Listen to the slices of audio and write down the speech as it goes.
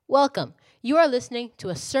Welcome. You are listening to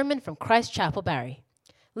a sermon from Christ Chapel, Barry.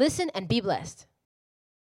 Listen and be blessed.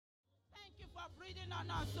 Thank you for breathing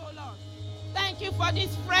on us, oh Lord. Thank you for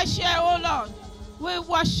this fresh air, oh Lord. We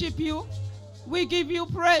worship you. We give you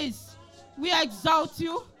praise. We exalt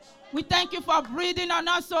you. We thank you for breathing on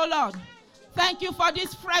us, oh Lord. Thank you for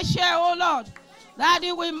this fresh air, oh Lord.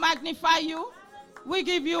 Daddy, we magnify you. We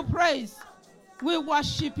give you praise. We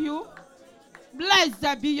worship you.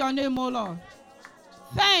 Blessed be your name, oh Lord.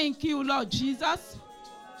 Thank you, Lord Jesus.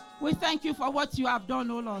 We thank you for what you have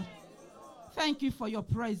done, oh Lord. Thank you for your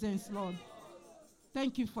presence, Lord.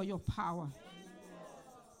 Thank you for your power.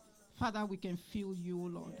 Father, we can feel you, O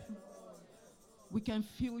Lord. We can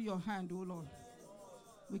feel your hand, O Lord.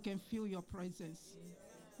 We can feel your presence.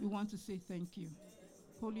 We want to say thank you.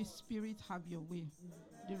 Holy Spirit, have your way.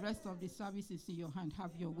 The rest of the service is in your hand.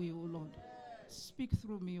 Have your way, O Lord. Speak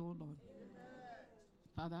through me, O Lord.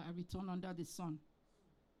 Father, I return under the sun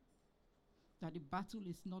that the battle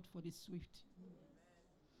is not for the swift,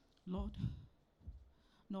 Lord,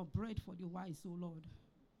 nor bread for the wise, O Lord.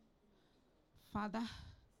 Father,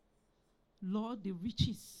 Lord, the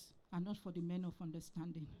riches are not for the men of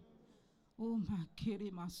understanding. Oh, my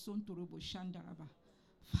kere my son to robo shandaraba.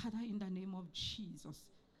 Father, in the name of Jesus.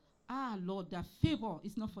 Lord, that favor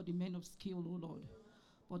is not for the men of skill, oh Lord.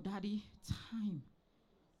 But Daddy, time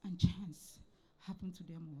and chance happen to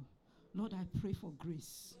them all. Lord, I pray for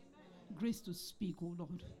grace. Grace to speak, oh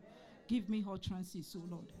Lord. Give me utterances, oh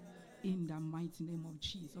Lord. In the mighty name of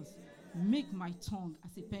Jesus. Make my tongue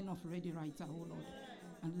as a pen of ready writer, oh Lord.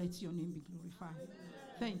 And let your name be glorified.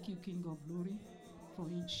 Thank you, King of glory. For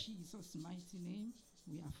in Jesus' mighty name,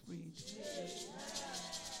 we are prayed.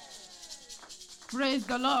 Praise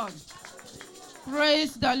the Lord.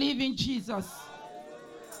 Praise the living Jesus.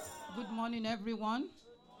 Good morning, everyone.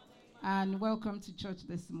 And welcome to church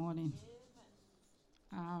this morning.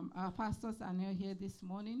 Our pastors are not here this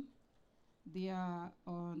morning. They are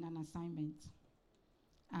on an assignment.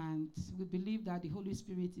 And we believe that the Holy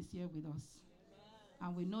Spirit is here with us.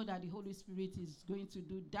 And we know that the Holy Spirit is going to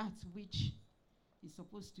do that which He's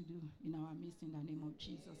supposed to do in our midst in the name of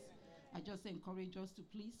Jesus. I just encourage us to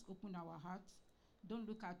please open our hearts. Don't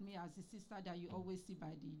look at me as the sister that you always see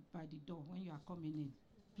by the door when you are coming in.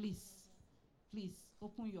 Please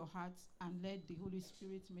open your hearts and let the Holy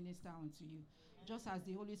Spirit minister unto you. Just as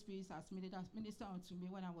the Holy Spirit has ministered unto me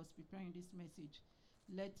when I was preparing this message.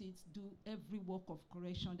 Let it do every work of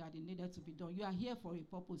correction that it needed to be done. You are here for a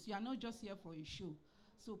purpose. You are not just here for a show.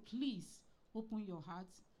 So please open your heart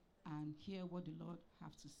and hear what the Lord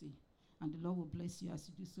have to say. And the Lord will bless you as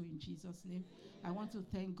you do so in Jesus' name. I want to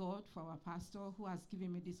thank God for our pastor who has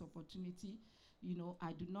given me this opportunity. You know,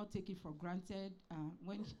 I do not take it for granted.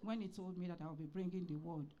 When he told me that I will be bringing the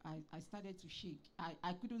word, I started to shake.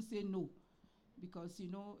 I couldn't say no. Because, you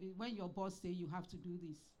know, when your boss say you have to do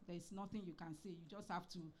this, there's nothing you can say. You just have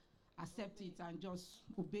to accept it and just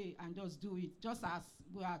obey and just do it. Just as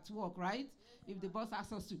we're at work, right? If the boss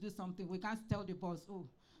asks us to do something, we can't tell the boss, oh,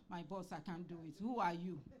 my boss, I can't do it. Who are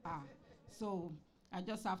you? So I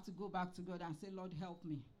just have to go back to God and say, Lord, help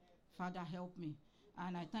me. Father, help me.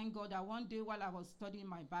 And I thank God that one day while I was studying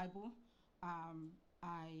my Bible,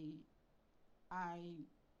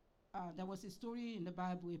 there was a story in the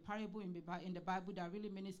Bible, a parable in the Bible that really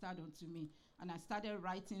ministered unto me. And I started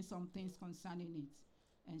writing some things concerning it.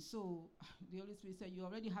 And so the Holy Spirit said, you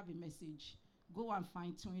already have a message. Go and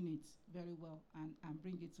fine-tune it very well and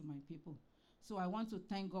bring it to my people. So I want to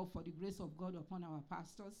thank God for the grace of God upon our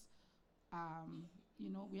pastors. You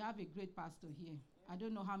know, we have a great pastor here. I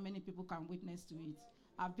don't know how many people can witness to it.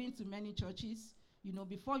 I've been to many churches. You know,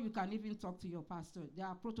 before you can even talk to your pastor, there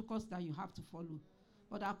are protocols that you have to follow.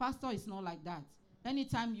 But our pastor is not like that.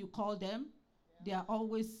 Anytime you call them, their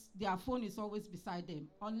phone is always beside them,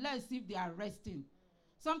 unless if they are resting.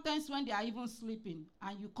 Sometimes when they are even sleeping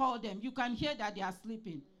and you call them, you can hear that they are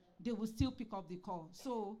sleeping. They will still pick up the call.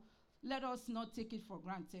 So let us not take it for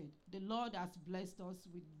granted. The Lord has blessed us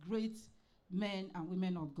with great men and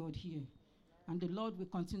women of God here. And the Lord will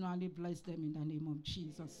continually bless them in the name of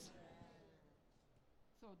Jesus.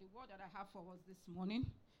 So the word that I have for us this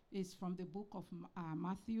morning is from the book of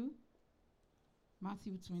Matthew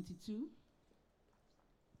 22.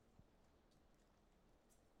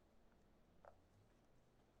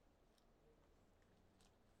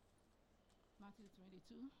 Matthew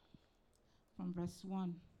 22, from verse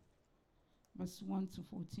 1 to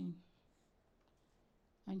 14.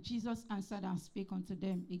 And Jesus answered and spake unto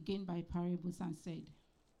them again by parables and said,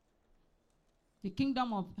 the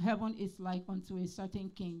kingdom of heaven is like unto a certain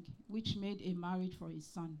king, which made a marriage for his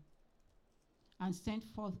son, and sent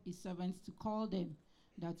forth his servants to call them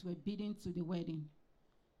that were bidden to the wedding.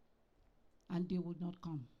 and they would not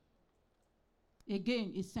come.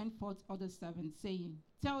 Again, he sent forth other servants, saying,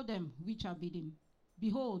 Tell them which are bidding,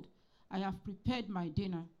 Behold, I have prepared my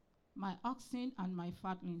dinner. My oxen and my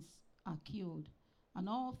fatlings are killed, and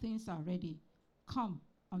all things are ready. Come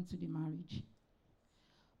unto the marriage.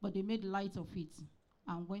 But they made light of it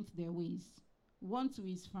and went their ways, one to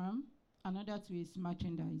his farm, another to his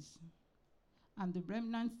merchandise. And the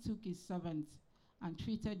remnant took his servants and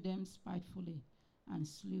treated them spitefully and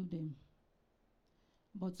slew them.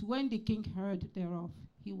 But when the king heard thereof,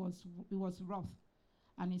 he was wroth,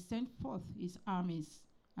 and he sent forth his armies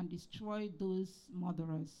and destroyed those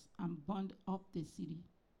murderers and burned up the city.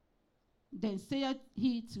 Then saith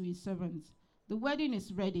he to his servants, The wedding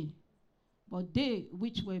is ready, but they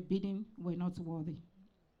which were bidden were not worthy.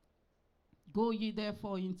 Go ye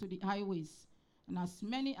therefore into the highways, and as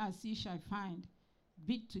many as ye shall find,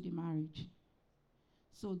 bid to the marriage.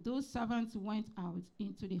 So those servants went out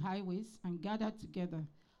into the highways and gathered together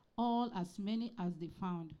all as many as they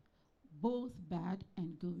found, both bad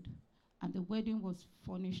and good. And the wedding was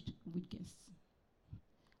furnished with guests.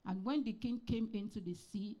 And when the king came into the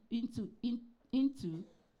sea, to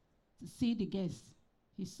see the guests,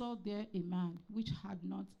 he saw there a man which had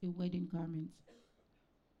not a wedding garment.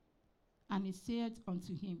 And he said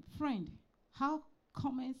unto him, Friend, how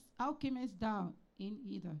camest thou in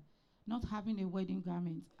hither, not having a wedding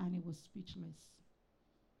garment? And he was speechless.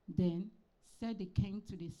 Then said the king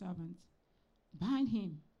to the servant, Bind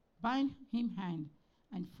him hand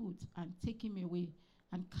and foot, and take him away,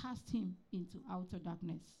 and cast him into outer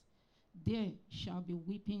darkness. There shall be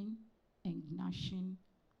weeping and gnashing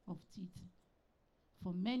of teeth.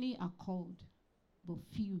 For many are called, but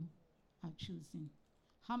few are chosen.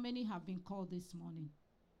 How many have been called this morning?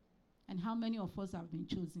 And how many of us have been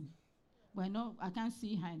chosen? Well, no, I can't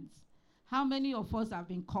see hands. How many of us have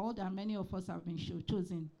been called and many of us have been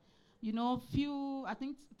chosen? You know, I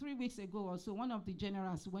think 3 weeks ago or so, one of the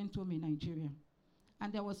generals went home in Nigeria.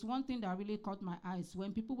 And there was one thing that really caught my eyes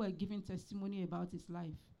when people were giving testimony about his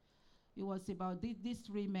life. It was about these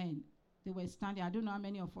 3 men. They were standing. I don't know how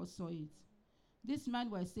many of us saw it. This man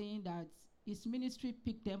was saying that his ministry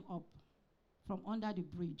picked them up from under the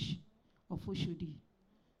bridge of Oshodi.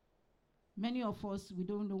 Many of us, we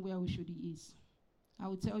don't know where Oshodi is. I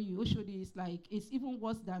will tell you, Oshodi is it's even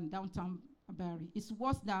worse than downtown Barrie. It's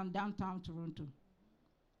worse than downtown Toronto.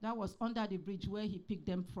 That was under the bridge where he picked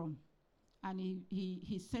them from. And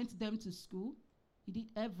he sent them to school. He did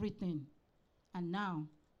everything. And now,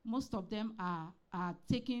 most of them are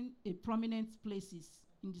taking a prominent places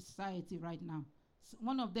in the society right now. So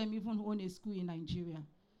one of them even owns a school in Nigeria.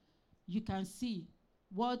 You can see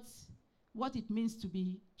what it means to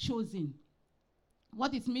be chosen,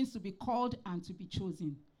 what it means to be called and to be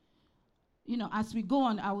chosen. You know, as we go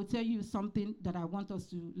on, I will tell you something that I want us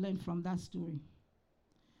to learn from that story.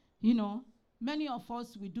 You know, many of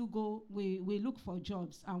us, we look for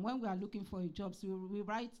jobs, and when we are looking for jobs, we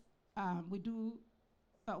write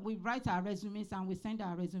our resumes and we send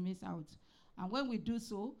our resumes out. And when we do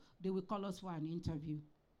so, they will call us for an interview.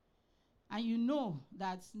 And you know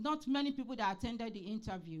that not many people that attended the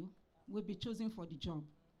interview will be chosen for the job,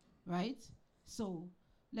 right? So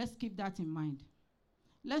let's keep that in mind.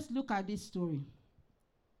 Let's look at this story.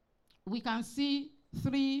 We can see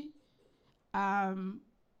I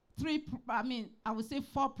would say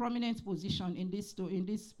 4 prominent positions in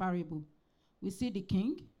this parable. We see the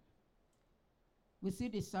king, we see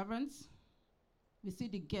the servants, we see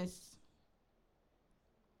the guests,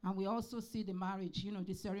 and we also see the marriage,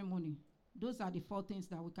 the ceremony. Those are the 4 things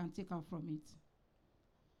that we can take out from it.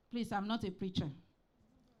 Please, I'm not a preacher.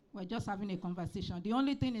 We're just having a conversation. The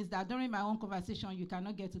only thing is that during my own conversation, you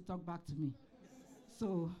cannot get to talk back to me.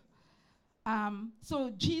 So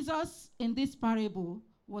Jesus in this parable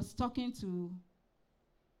was talking to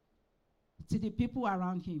the people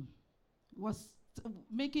around him, was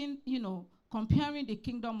making, comparing the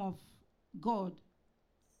kingdom of God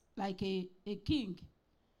like a king.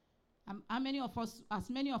 As many of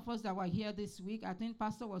us that were here this week, I think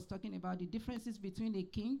Pastor was talking about the differences between a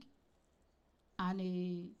king and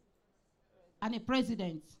a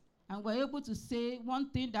president. And we're able to say one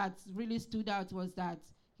thing that really stood out was that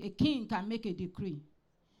a king can make a decree.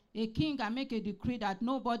 A king can make a decree that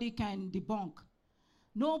nobody can debunk.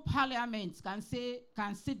 No parliament can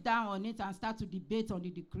sit down on it and start to debate on the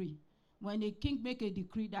decree. When a king makes a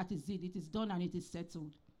decree, that is it. It is done and it is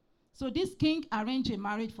settled. So this king arranged a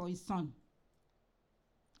marriage for his son.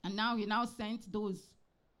 And now he sent those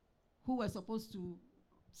who were supposed to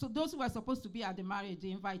be at the marriage,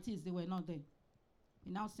 the invitees, they were not there. He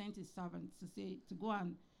now sent his servants to go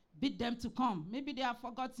and bid them to come. Maybe they have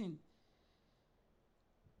forgotten.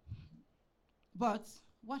 But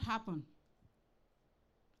what happened?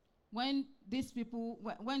 When these people,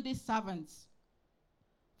 when these servants,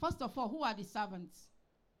 first of all, who are the servants?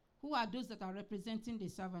 Who are those that are representing the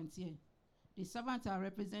servants here? The servants are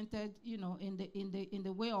represented, in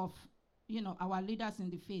the way of, our leaders in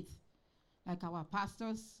the faith, like our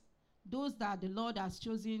pastors, those that the Lord has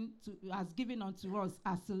chosen has given unto us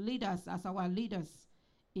as leaders, as our leaders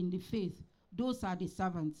in the faith. Those are the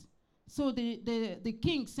servants. So the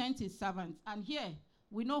king sent his servants, and here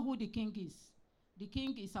we know who the king is. The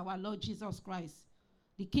king is our Lord Jesus Christ,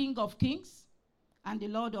 the King of kings and the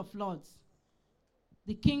Lord of lords,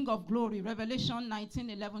 the King of glory. Revelation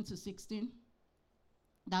 19:11-16.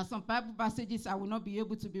 There are some Bible passages I will not be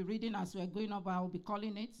able to be reading as we're going on, but I will be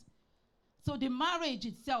calling it. So the marriage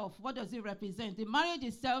itself, what does it represent? The marriage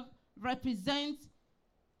itself represents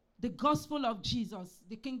the gospel of Jesus,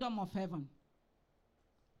 the kingdom of heaven.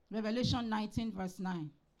 Revelation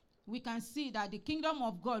 19:9. We can see that the kingdom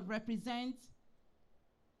of God represents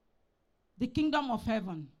the kingdom of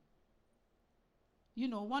heaven.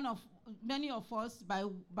 Many of us, by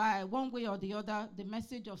one way or the other, the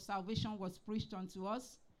message of salvation was preached unto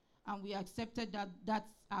us, and we accepted that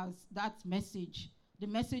as that message, the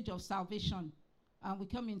message of salvation, and we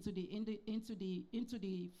come into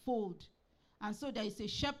the fold. And so there is a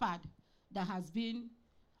shepherd that has been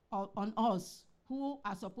on us, who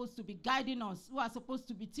are supposed to be guiding us, who are supposed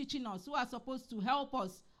to be teaching us, who are supposed to help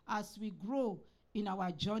us as we grow in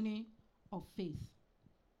our journey of faith.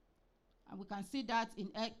 And we can see that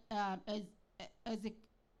in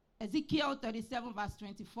Ezekiel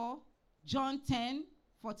 37:24, John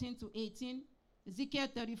 10:14-18, Ezekiel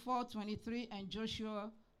 34:23, and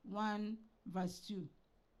Joshua 1:2.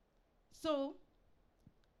 So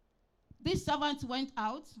these servants went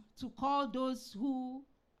out to call those who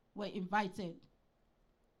were invited.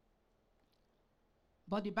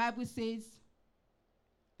 But the Bible says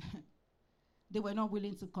they were not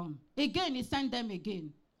willing to come. Again, he sent them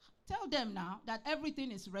again. Tell them now that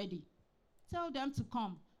everything is ready. Tell them to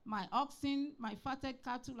come. My oxen, my fatted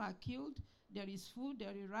cattle are killed. There is food,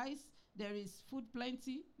 there is rice, there is food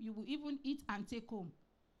plenty. You will even eat and take home.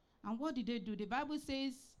 And what did they do? The Bible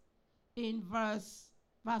says in verse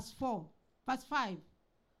 5,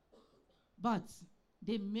 but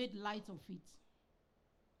they made light of it.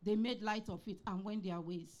 They made light of it and went their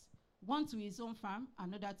ways. One to his own farm,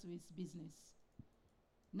 another to his business.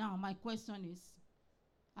 Now, my question is,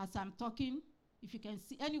 as I'm talking, if you can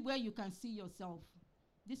see, anywhere you can see yourself,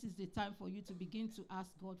 this is the time for you to begin to ask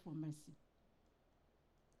God for mercy.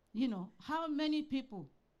 How many people,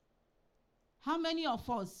 how many of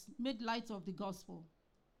us made light of the gospel?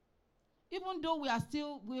 Even though we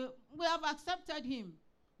have accepted him,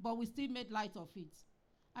 but we still made light of it.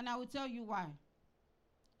 And I will tell you why.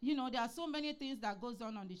 There are so many things that goes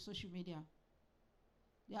on the social media.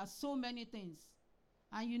 There are so many things.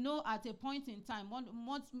 And at a point in time,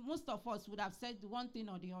 most of us would have said one thing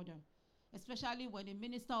or the other, especially when a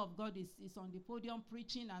minister of God is on the podium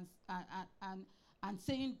preaching and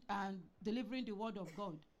saying and delivering the word of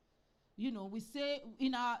God. We say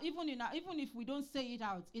even if we don't say it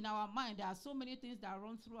out, in our mind, there are so many things that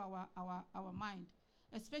run through our mind,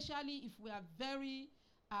 especially if we are very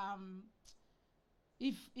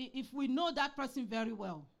if we know that person very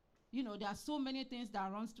well. There are so many things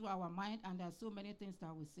that runs through our mind, and there are so many things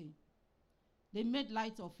that we say. They made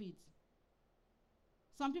light of it.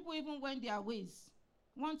 Some people even went their ways.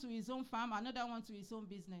 One to his own farm, another one to his own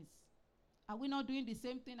business. Are we not doing the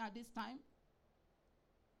same thing at this time?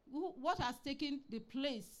 What has taken the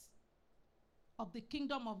place of the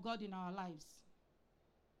kingdom of God in our lives?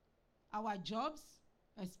 Our jobs,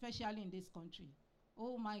 especially in this country.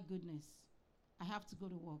 Oh my goodness. I have to go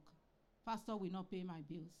to work. Pastor will not pay my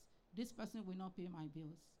bills. This person will not pay my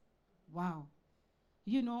bills. Wow.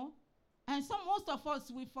 And most of us,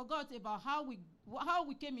 we forgot about how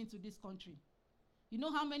we came into this country. You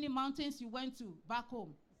know how many mountains you went to back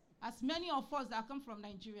home? As many of us that come from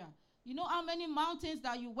Nigeria. You know how many mountains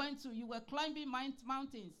that you went to? You were climbing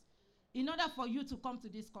mountains in order for you to come to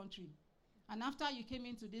this country. And after you came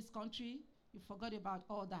into this country, you forgot about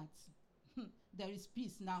all that. There is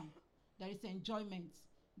peace now. There is enjoyment.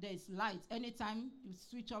 There is light. Anytime you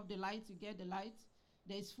switch off the light, you get the light.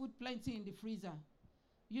 There is food plenty in the freezer.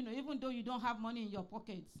 Even though you don't have money in your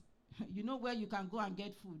pockets, you know where you can go and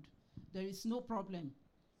get food. There is no problem.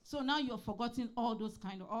 So now you're forgetting all those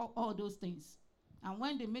all those things. And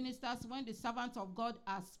when the ministers, when the servants of God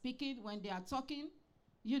are speaking, when they are talking,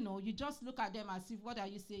 you just look at them as if, what are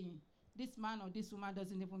you saying? This man or this woman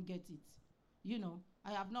doesn't even get it.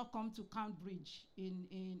 I have not come to Cambridge in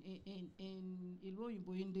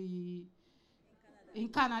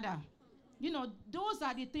Canada. Those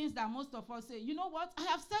are the things that most of us say, you know what? I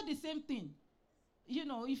have said the same thing.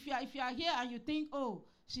 If you are here and you think, oh,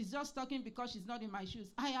 she's just talking because she's not in my shoes.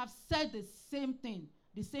 I have said the same thing.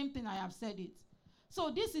 The same thing I have said it. So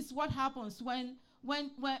this is what happens when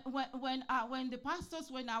the pastors,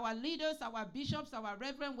 when our leaders, our bishops, our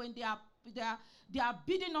reverend, when they are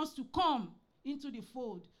bidding us to come into the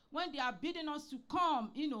fold, when they are bidding us to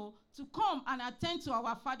come, to come and attend to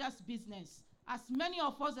our Father's business. As many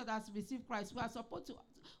of us that has received Christ, we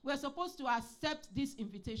are supposed to accept this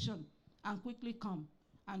invitation and quickly come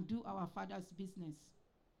and do our Father's business.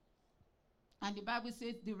 And the Bible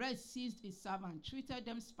says the rest seized his servant, treated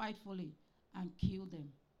them spitefully, and killed them.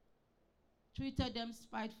 Treated them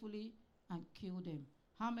spitefully and killed them.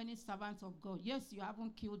 How many servants of God? Yes, you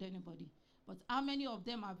haven't killed anybody, but how many of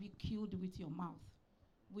them have you killed with your mouth?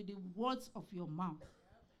 With the words of your mouth?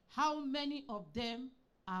 How many of them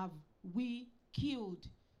have we killed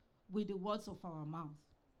with the words of our mouth?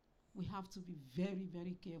 We have to be very,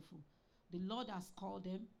 very careful. The Lord has called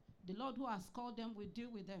them. The Lord who has called them will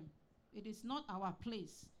deal with them. It is not our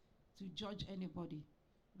place to judge anybody.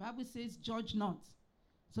 The Bible says, judge not,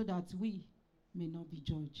 so that we may not be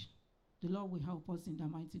judged. The Lord will help us in the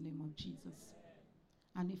mighty name of Jesus.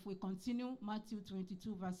 And if we continue, Matthew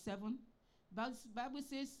 22, verse 7, Bible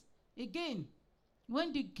says, again,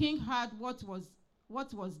 when the king heard what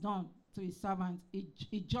was done to his servants,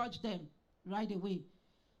 he judged them right away.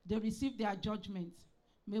 They received their judgment.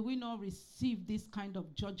 May we not receive this kind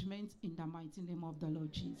of judgment in the mighty name of the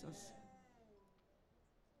Lord Jesus.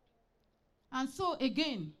 And so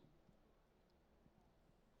again,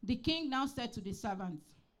 the king now said to the servants,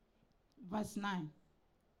 verse 9,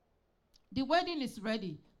 the wedding is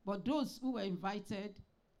ready, but those who were invited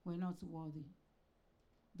were not worthy.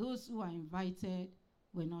 Those who are invited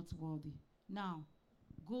were not worthy. Now,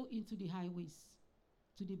 go into the highways,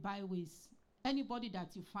 to the byways. Anybody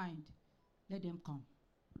that you find, let them come.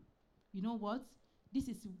 You know what? This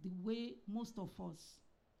is the way most of us,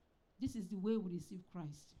 this is the way we receive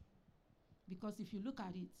Christ. Because if you look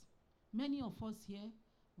at it, many of us here,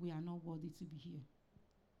 we are not worthy to be here.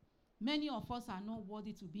 Many of us are not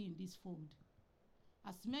worthy to be in this fold.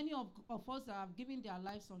 As many of us that have given their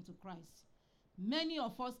lives unto Christ, many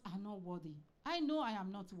of us are not worthy. I know I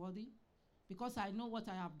am not worthy because I know what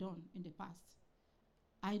I have done in the past.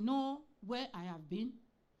 I know where I have been.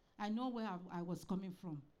 I know where I was coming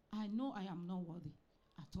from. I know I am not worthy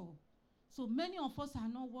at all. So many of us are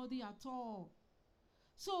not worthy at all.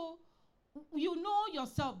 So you know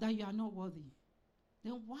yourself that you are not worthy.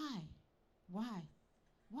 Then why? Why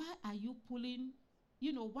are you pulling?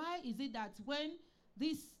 Why is it that when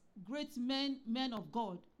these great men of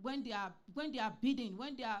God, when they are bidding,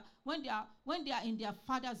 when they are in their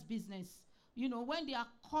Father's business, when they are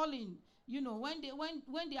calling,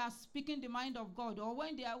 when they are speaking the mind of God, or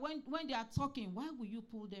when they are talking, why will you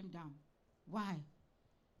pull them down? Why?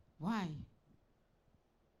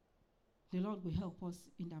 The Lord will help us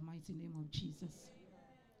in the mighty name of Jesus.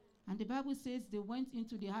 And the Bible says they went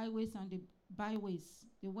into the highways and the byways.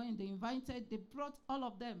 They invited, they brought all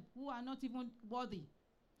of them who are not even worthy.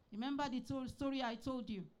 Remember the story I told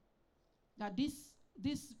you? That these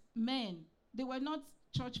men, they were not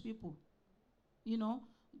church people.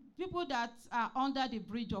 People that are under the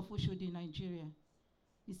bridge of Oshodi in Nigeria.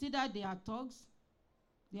 You see that they are thugs,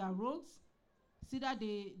 they are rogues. See that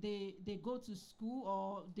they go to school,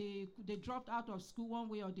 or they dropped out of school one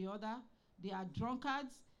way or the other. They are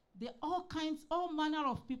drunkards. There are all manner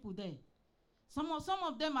of people there. Some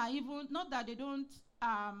of them are even, not that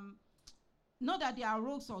they are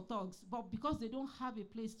rogues or thugs, but because they don't have a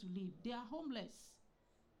place to live. They are homeless,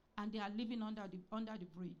 and they are living under the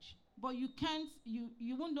bridge. But you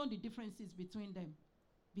won't know the differences between them,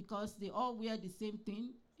 because they all wear the same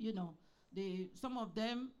thing. Some of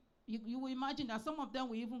them, you will imagine that some of them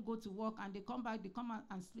will even go to work, and they come back,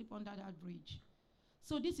 and sleep under that bridge.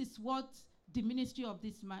 So this is what the ministry of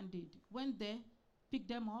this man did. Went there, picked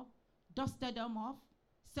them up, dusted them off,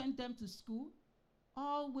 sent them to school,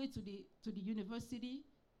 all the way to the university.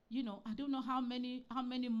 I don't know how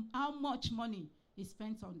much money is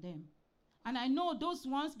spent on them. And I know those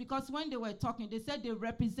ones, because when they were talking, they said they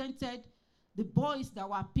represented the boys that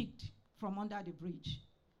were picked from under the bridge.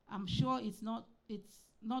 I'm sure it's not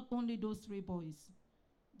only those 3 boys.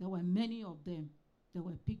 There were many of them that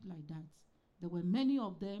were picked like that. There were many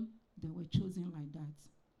of them that were chosen like that.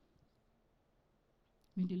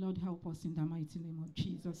 May the Lord help us in the mighty name of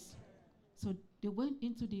Jesus. So they went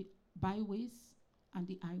into the byways and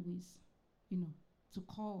the highways, to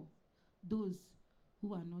call those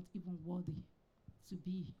who are not even worthy to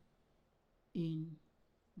be in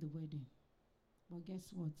the wedding. But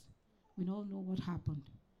guess what? We all know what happened.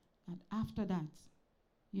 And after that,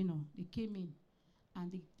 they came in,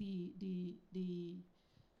 and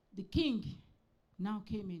the king now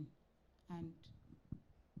came in and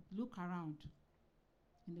looked around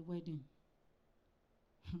in the wedding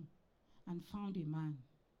and found a man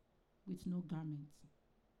with no garments.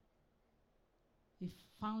 He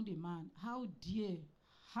found a man. How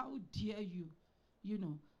dare you?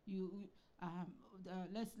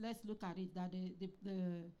 Let's look at it, that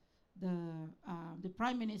the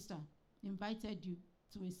prime minister invited you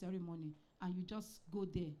to a ceremony and you just go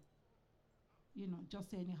there,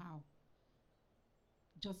 just anyhow.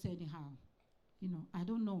 I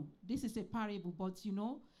don't know. This is a parable, but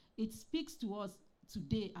it speaks to us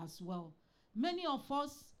today as well. Many of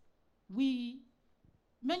us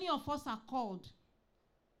are called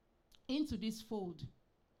into this fold,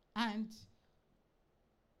 and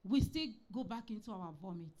we still go back into our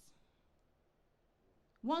vomit.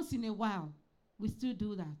 Once in a while, we still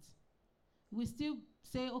do that. We still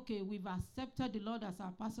say, okay, we've accepted the Lord as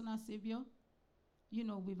our personal Savior.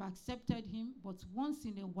 We've accepted him, but once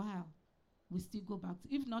in a while, we still go back,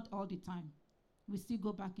 if not all the time, we still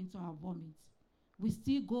go back into our vomit. We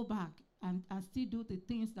still go back and still do the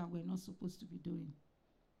things that we're not supposed to be doing.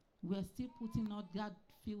 We're still putting on that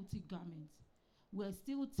filthy garment. We're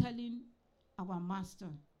still telling our master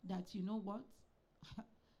that, you know what?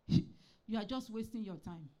 You are just wasting your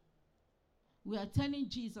time. We are telling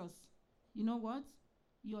Jesus, you know what?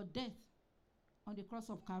 Your death on the cross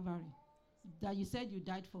of Calvary, that you said you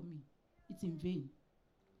died for me, it's in vain.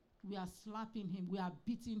 We are slapping him. We are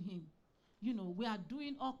beating him. We are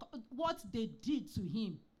doing what they did to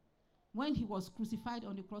him when he was crucified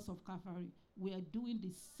on the cross of Calvary. We are doing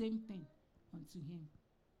the same thing unto him.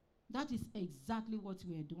 That is exactly what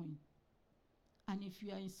we are doing. And if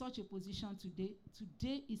you are in such a position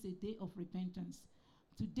today is a day of repentance.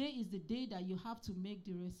 Today is the day that you have to make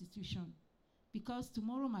the restitution, because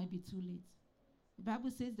tomorrow might be too late. The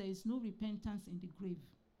Bible says there is no repentance in the grave.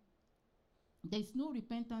 There is no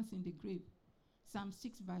repentance in the grave. Psalm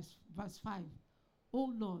 6 verse 5.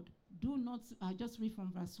 Oh Lord, do not, I just read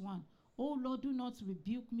from verse 1. Oh Lord, do not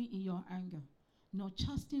rebuke me in your anger, nor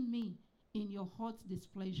chasten me in your hot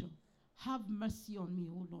displeasure. Have mercy on me,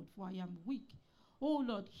 O Lord, for I am weak. O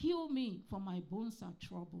Lord, heal me, for my bones are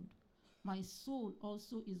troubled. My soul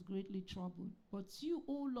also is greatly troubled. But you,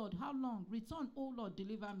 O Lord, how long? Return, O Lord,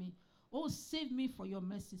 deliver me. Oh, save me for your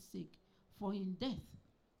mercy's sake. For in death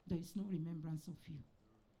there is no remembrance of you.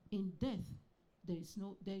 In death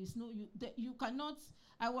you cannot.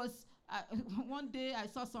 One day I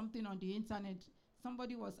saw something on the internet.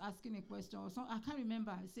 Somebody was asking a question, or I can't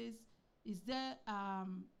remember. It says,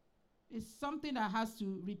 is something that has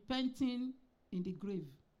to repenting in the grave.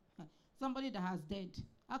 Somebody that has died.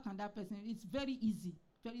 How can that person? It's very easy,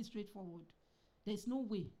 very straightforward. There's no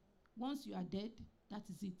way. Once you are dead, that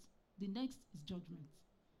is it. The next is judgment.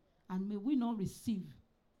 And may we not receive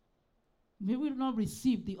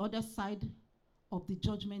the other side of the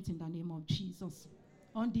judgment in the name of Jesus.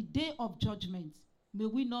 On the day of judgment, may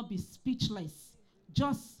we not be speechless,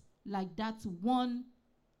 just like that one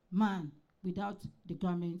man without the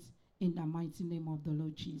garment, in the mighty name of the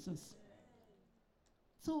Lord Jesus.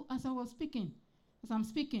 So as I'm speaking,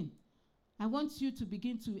 I want you to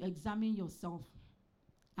begin to examine yourself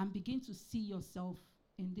and begin to see yourself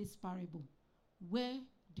in this parable. Where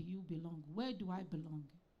do you belong? Where do I belong?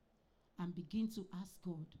 And begin to ask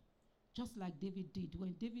God, just like David did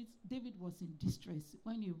when David was in distress,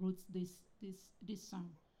 when he wrote this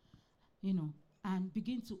psalm, and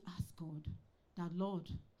begin to ask God that, Lord,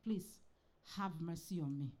 please have mercy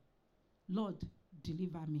on me. Lord,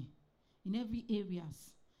 deliver me in every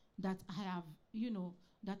areas that I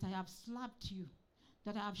have slapped you,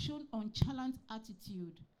 that I have shown unchallenged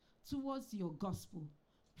attitude towards your gospel.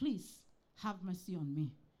 Please have mercy on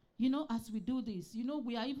me. As we do this,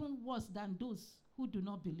 we are even worse than those who do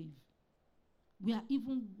not believe. We are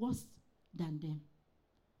even worse than them.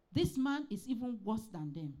 This man is even worse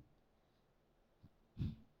than them.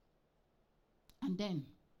 And then,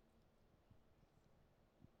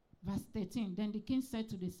 verse 13, then the king said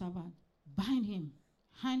to the servant, bind him,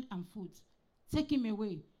 hand and foot, take him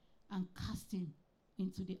away, and cast him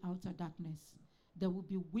into the outer darkness. There will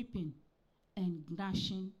be weeping and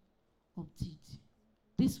gnashing of teeth.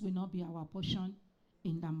 This will not be our portion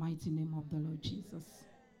in the mighty name of the Lord Jesus.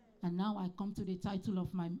 And now I come to the title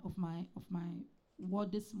of my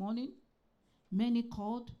word this morning. Many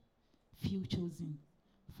called, few chosen.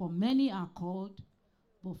 For many are called,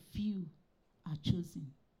 but few are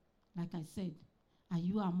chosen. Like I said, are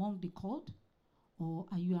you among the called, or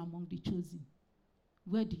are you among the chosen?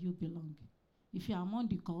 Where do you belong? If you are among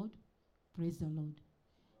the called, praise the Lord.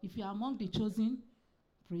 If you are among the chosen,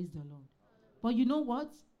 praise the Lord. But you know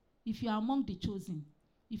what? If you are among the chosen,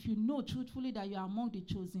 if you know truthfully that you are among the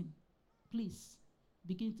chosen, please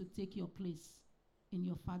begin to take your place in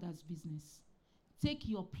your Father's business. Take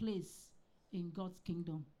your place in God's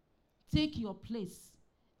kingdom. Take your place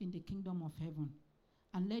in the kingdom of heaven,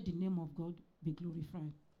 and let the name of God be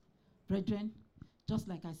glorified. Brethren, just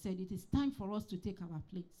like I said, it is time for us to take our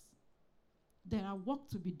place. There are work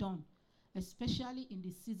to be done, especially in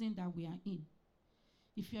the season that we are in.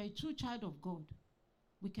 If you are a true child of God,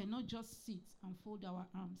 we cannot just sit and fold our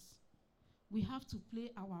arms. We have to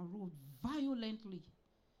play our role violently.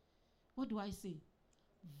 What do I say?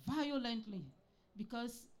 Violently.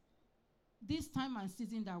 Because this time and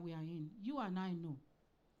season that we are in, you and I know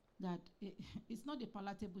that it's not a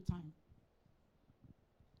palatable time.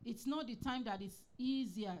 It's not the time that is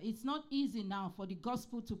easier. It's not easy now for the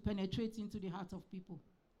gospel to penetrate into the heart of people.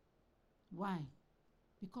 Why?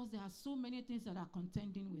 Because there are so many things that are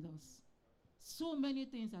contending with us. So many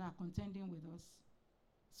things that are contending with us.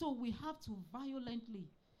 So we have to violently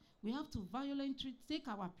take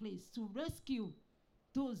our place to rescue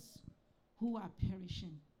those who are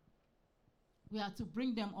perishing. We are to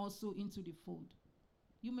bring them also into the fold.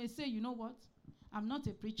 You may say, you know what? I'm not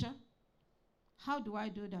a preacher. How do I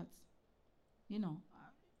do that?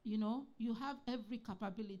 You have every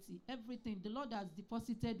capability, everything. The Lord has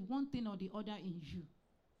deposited one thing or the other in you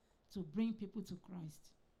to bring people to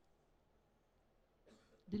Christ.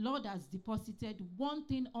 The Lord has deposited one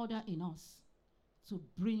thing or other in us to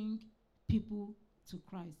bring people to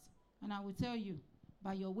Christ. And I will tell you,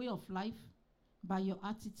 by your way of life, by your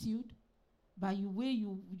attitude, by the way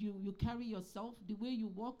you carry yourself, the way you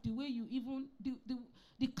walk, the way you even,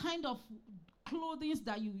 the kind of clothing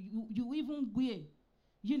that you even wear,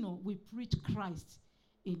 we preach Christ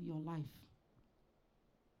in your life.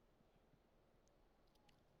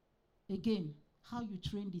 Again, how you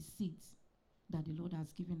train the seeds that the Lord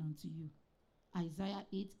has given unto you. Isaiah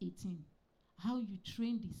 8:18. How you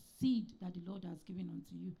train the seed that the Lord has given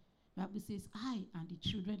unto you. The Bible says, I and the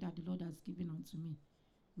children that the Lord has given unto me,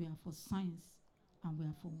 we are for signs and we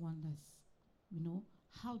are for wonders.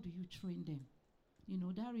 How do you train them?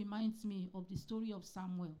 That reminds me of the story of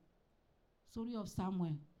Samuel.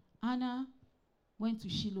 Anna went to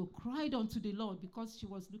Shiloh, cried unto the Lord because she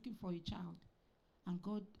was looking for a child. And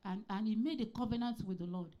God, and he made a covenant with the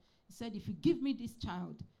Lord. He said, if you give me this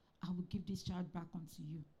child, I will give this child back unto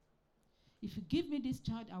you. If you give me this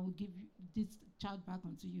child, I will give this child back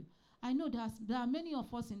unto you. I know there are many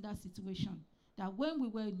of us in that situation, that when we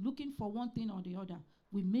were looking for one thing or the other,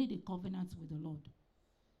 we made a covenant with the Lord.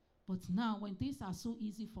 But now, when things are so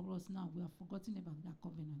easy for us now, we have forgotten about that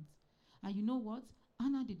covenant. And you know what?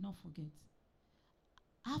 Anna did not forget.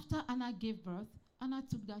 After Anna gave birth, Anna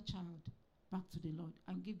took that child back to the Lord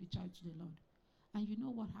and gave the child to the Lord. And you know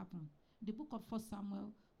what happened? The book of 1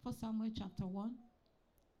 Samuel chapter 1,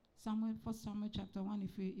 1 Samuel chapter 1,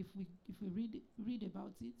 if we read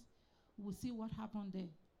about it, we'll see what happened there.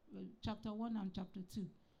 Chapter 1 and chapter 2.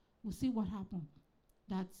 We'll see what happened.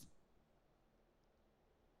 That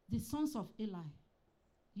the sons of Eli,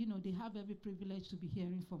 they have every privilege to be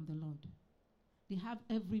hearing from the Lord. They have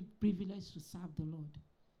every privilege to serve the Lord.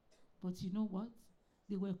 But you know what?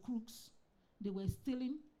 They were crooks. They were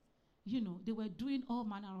stealing. They were doing all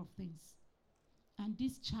manner of things. And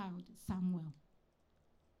this child, Samuel,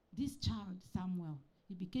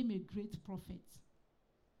 he became a great prophet.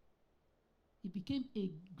 He became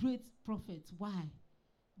a great prophet. Why?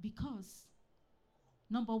 Because,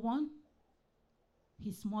 number one,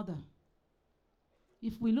 his mother.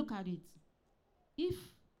 If we look at it, if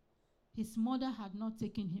his mother had not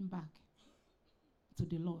taken him back to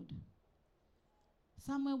the Lord,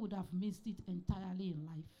 Samuel would have missed it entirely in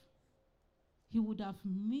life. He would have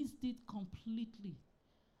missed it completely.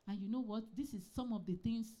 And you know what? This is some of the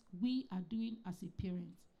things we are doing as a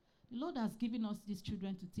parent. The Lord has given us these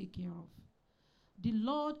children to take care of. The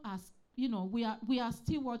Lord has, we are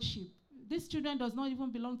stewardship. These children does not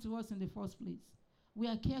even belong to us in the first place. We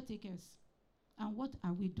are caretakers. And what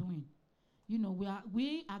are we doing? We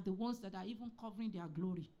are the ones that are even covering their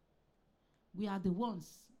glory. We are the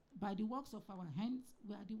ones, by the works of our hands,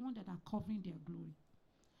 we are the ones that are covering their glory.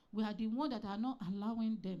 We are the ones that are not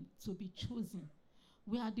allowing them to be chosen.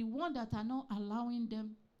 We are the ones that are not allowing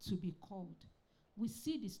them to be called. We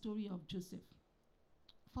see the story of Joseph.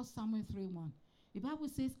 1 Samuel 3:1. The Bible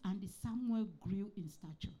says, and the Samuel grew in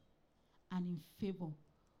stature and in favor,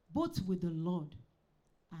 both with the Lord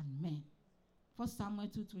and men. 1 Samuel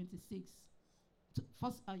 2:26.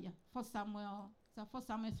 1 Samuel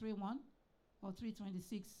 3:1 or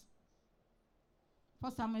 3:26.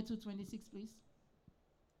 1 Samuel 2:26, please.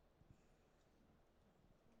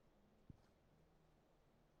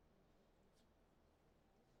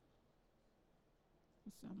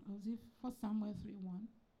 1 Samuel 3:1.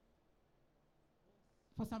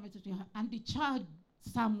 1 Samuel 2:3. And the child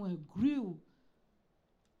Samuel grew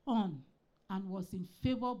on and was in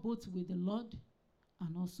favor both with the Lord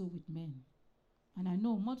and also with men. And I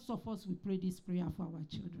know most of us will pray this prayer for our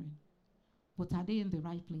children. But are they in the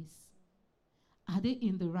right place? Are they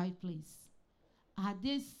in the right place? Are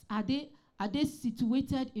they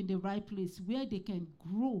situated in the right place where they can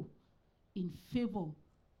grow in favor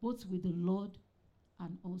both with the Lord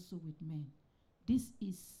and also with men? This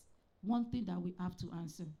is one thing that we have to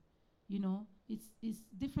answer. You know, it's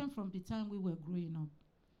different from the time we were growing up.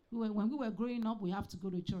 When we were growing up, we have to go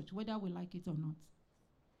to church, whether we like it or not.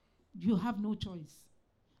 You have no choice.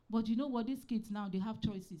 But you know what? These kids now, they have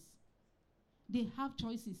choices. They have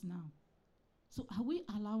choices now. So are we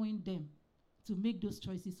allowing them to make those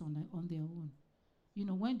choices on their own? You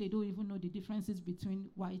know, when they don't even know the differences between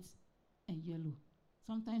white and yellow.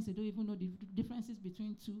 Sometimes they don't even know the differences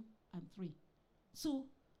between 2 and 3. So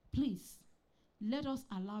please, let us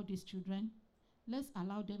allow these children, let's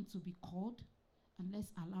allow them to be called, and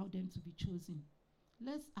let's allow them to be chosen.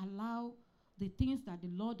 Let's allow the things that the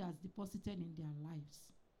Lord has deposited in their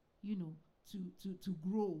lives, you know, to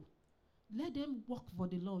grow. Let them work for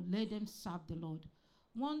the Lord. Let them serve the Lord.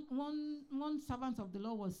 One servant of the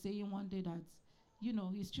Lord was saying one day that, you know,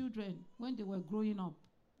 his children, when they were growing up,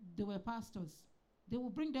 they were pastors. They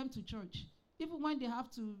will bring them to church. Even when they have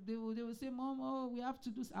to, they will say, Mom, oh, we have to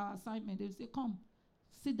do our assignment. They will say, come,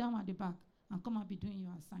 sit down at the back and come and be doing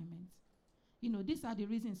your assignment. You know, these are the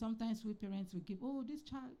reasons sometimes we parents will give, oh, this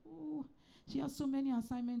child, oh, she has so many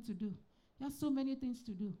assignments to do. She has so many things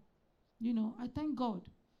to do. You know, I thank God,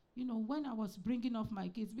 you know, when I was bringing up my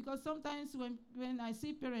kids, because sometimes when I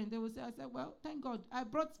see parents, they will say, I said, well, thank God, I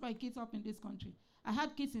brought my kids up in this country. I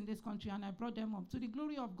had kids in this country and I brought them up to the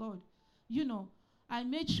glory of God. You know, I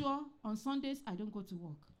made sure on Sundays I don't go to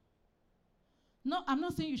work. No, I'm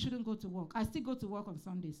not saying you shouldn't go to work. I still go to work on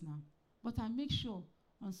Sundays now. But I make sure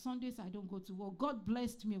on Sundays I don't go to work. God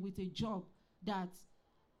blessed me with a job that,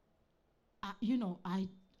 you know, I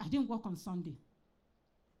didn't work on Sunday.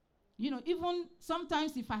 You know, even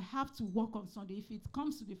sometimes if I have to work on Sunday, if it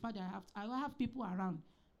comes to the fact that I will have people around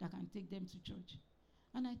that can take them to church.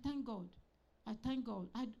 And I thank God. I thank God.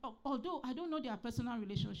 Although I don't know their personal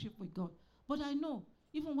relationship with God, but I know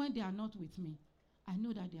even when they are not with me, I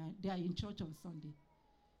know that they are in church on Sunday.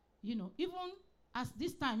 You know, even as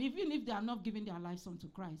this time, even if they are not giving their lives unto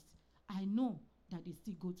Christ, I know that they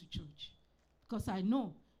still go to church. Because I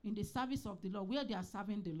know in the service of the Lord, where they are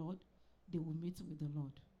serving the Lord, they will meet with the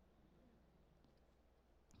Lord.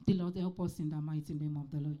 The Lord help us in the mighty name of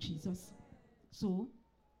the Lord Jesus. So,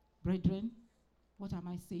 brethren, what am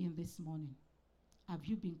I saying this morning? Have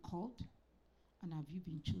you been called and have you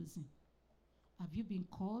been chosen? Have you been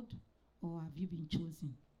called or have you been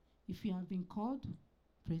chosen? If you have been called,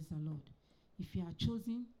 praise the Lord. If you are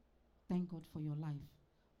chosen, thank God for your life.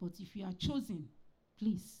 But if you are chosen,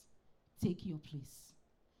 please take your place.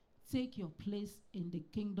 Take your place in the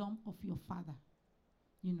kingdom of your Father.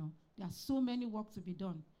 You know, there are so many work to be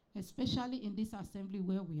done, especially in this assembly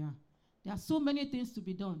where we are. There are so many things to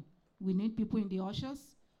be done. We need people in the ushers.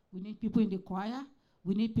 We need people in the choir.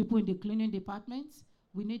 We need people in the cleaning department.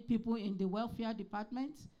 We need people in the welfare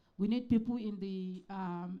department. We need people in the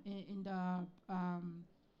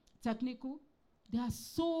technical. There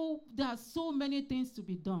are so many things to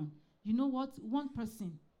be done. You know what? One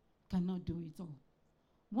person cannot do it all.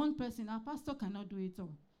 One person, our pastor cannot do it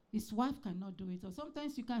all. His wife cannot do it all.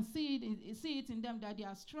 Sometimes you can see it in them that they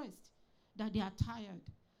are stressed, that they are tired.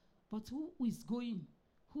 But who is going?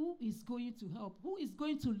 Who is going to help? Who is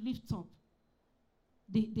going to lift up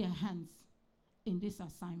their hands in this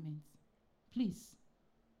assignment? Please,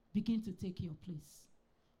 begin to take your place.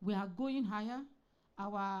 We are going higher.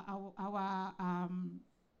 Our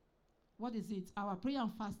what is it? Our prayer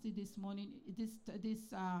and fasting this morning, this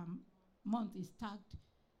month is tagged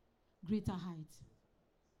greater heights.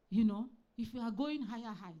 You know, if we are going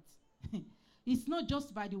higher heights, it's not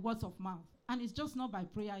just by the words of mouth, and it's just not by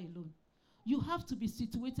prayer alone. You have to be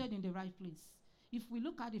situated in the right place. If we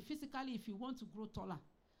look at it physically, if you want to grow taller,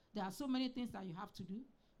 there are so many things that you have to do.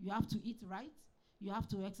 You have to eat right. You have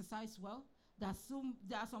to exercise well. There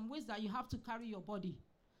are some ways that you have to carry your body.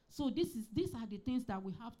 So these are the things that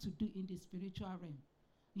we have to do in the spiritual realm.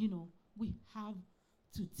 You know, we have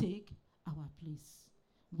to take our place.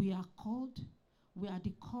 We are called. We are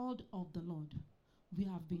the called of the Lord. We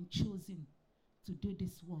have been chosen to do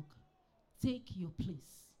this work. Take your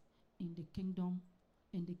place in the kingdom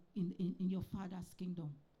in your Father's kingdom,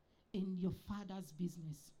 in your Father's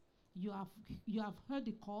business. You have heard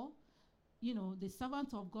the call. You know, the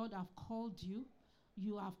servant of God have called you.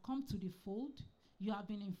 You have come to the fold. You have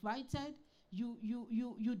been invited. You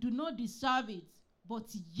do not deserve it, but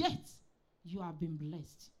yet you have been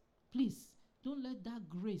blessed. Please, don't let that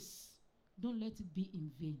grace, don't let it be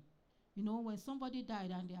in vain. You know, when somebody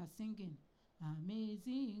died and they are singing,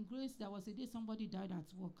 Amazing Grace, there was a day somebody died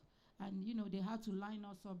at work. And, you know, they had to line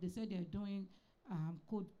us up. They said they're doing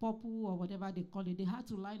code purple or whatever they call it. They had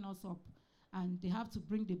to line us up. And they have to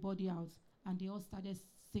bring the body out. And they all started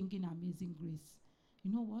singing Amazing Grace.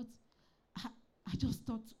 You know what? I just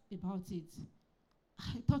thought about it.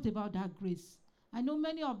 I thought about that grace. I know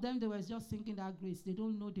many of them, they were just singing that grace. They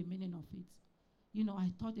don't know the meaning of it. You know,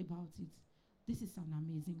 I thought about it. This is an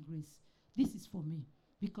amazing grace. This is for me.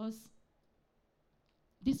 Because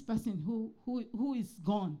this person who is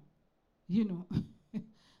gone, you know,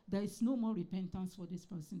 there is no more repentance for this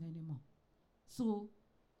person anymore. So,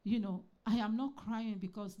 you know, I am not crying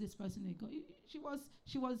because this person is gone.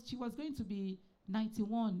 She was going to be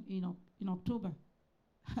 91 in October.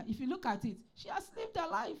 If you look at it, she has lived her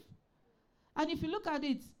life. And if you look at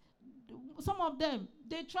it, some of them,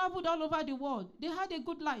 they traveled all over the world. They had a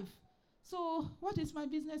good life. So what is my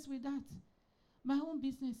business with that? My own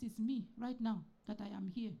business is me right now that I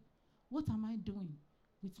am here. What am I doing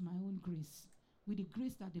with my own grace? With the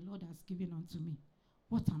grace that the Lord has given unto me.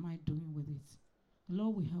 What am I doing with it? The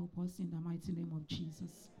Lord will help us in the mighty name of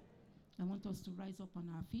Jesus. I want us to rise up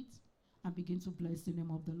on our feet and begin to bless the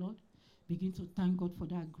name of the Lord. Begin to thank God for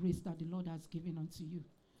that grace that the Lord has given unto you.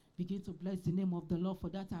 Begin to bless the name of the Lord for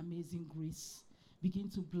that amazing grace. Begin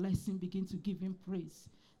to bless him. Begin to give him praise.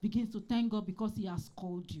 Begin to thank God because he has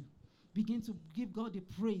called you. Begin to give God the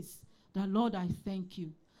praise. The Lord, I thank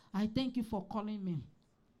you. I thank you for calling me.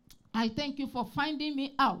 I thank you for finding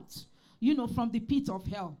me out, you know, from the pit of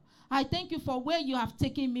hell. I thank you for where you have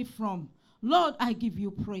taken me from. Lord, I give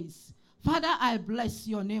you praise. Father, I bless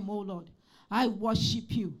your name, O Lord. I worship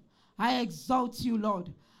you. I exalt you,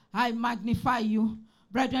 Lord. I magnify you.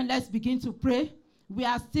 Brethren, let's begin to pray. We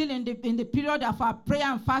are still in the period of our prayer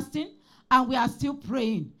and fasting, and we are still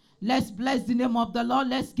praying. Let's bless the name of the Lord.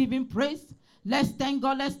 Let's give him praise. Let's thank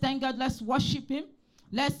God. Let's thank God. Let's worship him.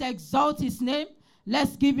 Let's exalt his name.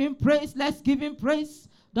 Let's give him praise. Let's give him praise.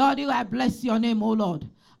 Daddy, I bless your name, O Lord.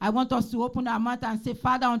 I want us to open our mouth and say,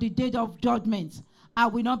 Father, on the day of judgment, I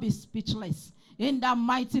will not be speechless. In the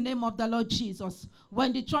mighty name of the Lord Jesus,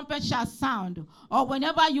 when the trumpet shall sound, or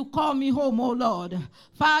whenever you call me home, O Lord,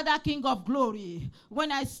 Father, King of glory,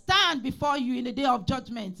 when I stand before you in the day of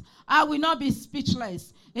judgment, I will not be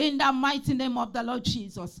speechless. In the mighty name of the Lord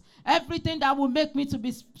Jesus, everything that will make me to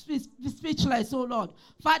be speechless, O Lord,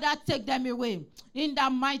 Father, take them away. In the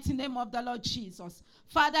mighty name of the Lord Jesus.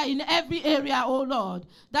 Father, in every area, oh Lord,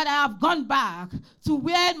 that I have gone back to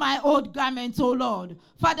wear my old garments, oh Lord.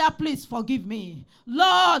 Father, please forgive me.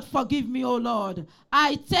 Lord, forgive me, oh Lord.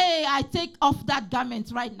 I take off that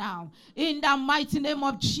garment right now. In the mighty name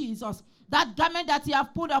of Jesus. That garment that you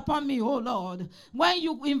have put upon me, oh Lord. When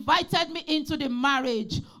you invited me into the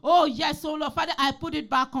marriage, oh yes, oh Lord, Father, I put it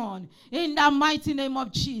back on. In the mighty name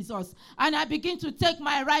of Jesus. And I begin to take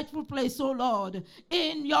my rightful place, oh Lord.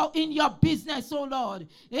 In your business, oh Lord.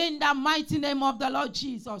 In the mighty name of the Lord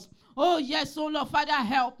Jesus. Oh, yes, oh Lord, Father,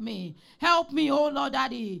 help me. Help me, oh Lord,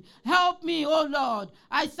 Daddy. Help me, oh Lord,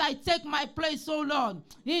 as I take my place, oh Lord,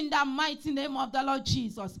 in the mighty name of the Lord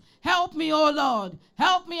Jesus. Help me, oh Lord.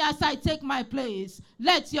 Help me as I take my place.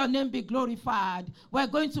 Let your name be glorified. We're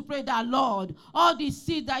going to pray that, Lord, all the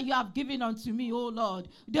seed that you have given unto me, oh Lord,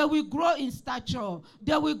 they will grow in stature.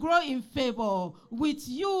 They will grow in favor with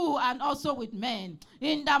you and also with men.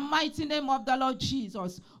 In the mighty name of the Lord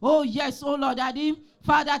Jesus. Oh, yes, oh Lord, Daddy.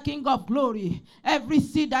 Father, King of glory, every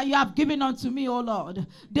seed that you have given unto me, O Lord,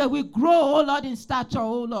 they will grow, O Lord, in stature,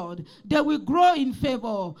 O Lord. They will grow in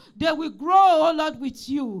favor. They will grow, O Lord, with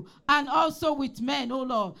you and also with men, O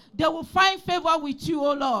Lord. They will find favor with you,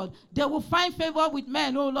 O Lord. They will find favor with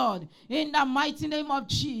men, O Lord. In the mighty name of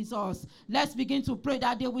Jesus, let's begin to pray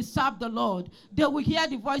that they will serve the Lord. They will hear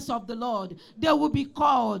the voice of the Lord. They will be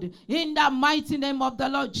called in the mighty name of the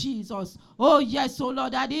Lord Jesus. Oh, yes, oh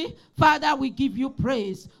Lord, Daddy. Father, we give you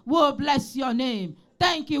praise. We'll bless your name.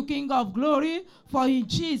 Thank you, King of glory, for in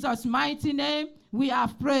Jesus' mighty name we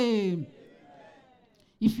have prayed.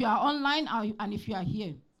 If you are online and if you are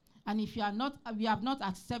here, and if you have not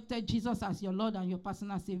accepted Jesus as your Lord and your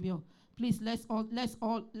personal Savior, please let's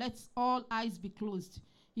all eyes be closed.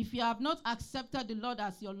 If you have not accepted the Lord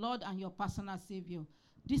as your Lord and your personal Savior,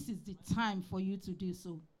 this is the time for you to do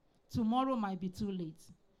so. Tomorrow might be too late.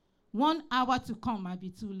 1 hour to come might be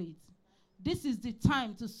too late. This is the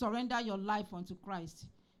time to surrender your life unto Christ.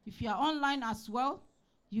 If you are online as well,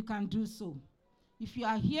 you can do so. If you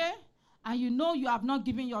are here and you know you have not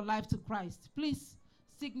given your life to Christ, please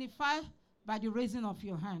signify by the raising of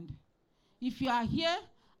your hand. If you are here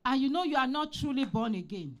and you know you are not truly born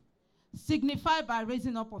again, signify by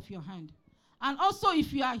raising up of your hand. And also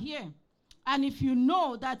if you are here and if you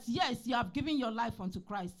know that, yes, you have given your life unto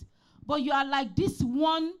Christ, but you are like this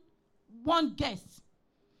one guest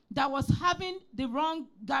that was having the wrong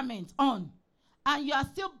garment on, and you are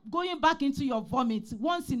still going back into your vomit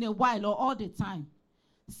once in a while or all the time,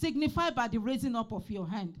 signify by the raising up of your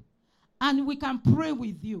hand. And we can pray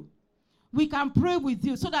with you. We can pray with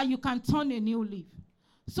you so that you can turn a new leaf,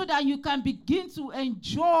 so that you can begin to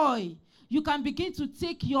enjoy. You can begin to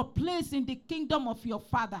take your place in the kingdom of your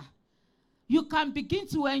Father. You can begin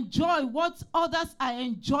to enjoy what others are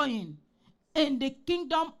enjoying in the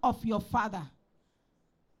kingdom of your Father.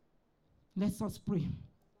 Let us pray.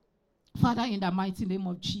 Father, in the mighty name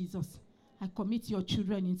of Jesus, I commit your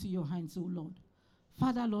children into your hands, O Lord.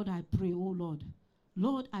 Father, Lord, I pray, O Lord.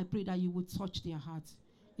 Lord, I pray that you would touch their hearts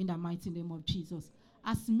in the mighty name of Jesus.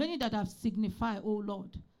 As many that have signified, O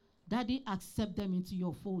Lord, Daddy, accept them into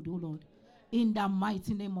your fold, O Lord. In the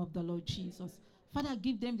mighty name of the Lord Jesus. Father,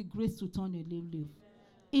 give them the grace to turn a new leaf.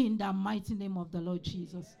 In the mighty name of the Lord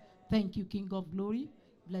Jesus. Thank you, King of glory.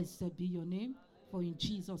 Blessed be your name. For in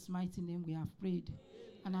Jesus' mighty name we have prayed.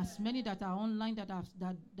 And as many that are online that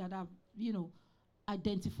have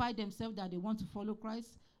identified themselves that they want to follow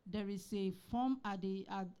Christ, there is a form at the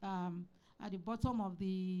bottom of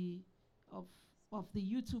the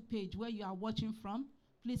YouTube page where you are watching from.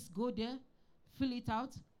 Please go there, fill it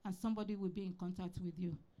out, and somebody will be in contact with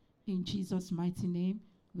you. In Jesus' mighty name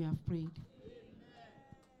we have prayed.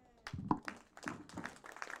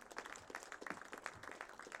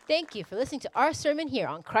 Thank you for listening to our sermon here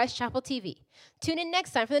on Christ Chapel TV. Tune in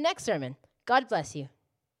next time for the next sermon. God bless you.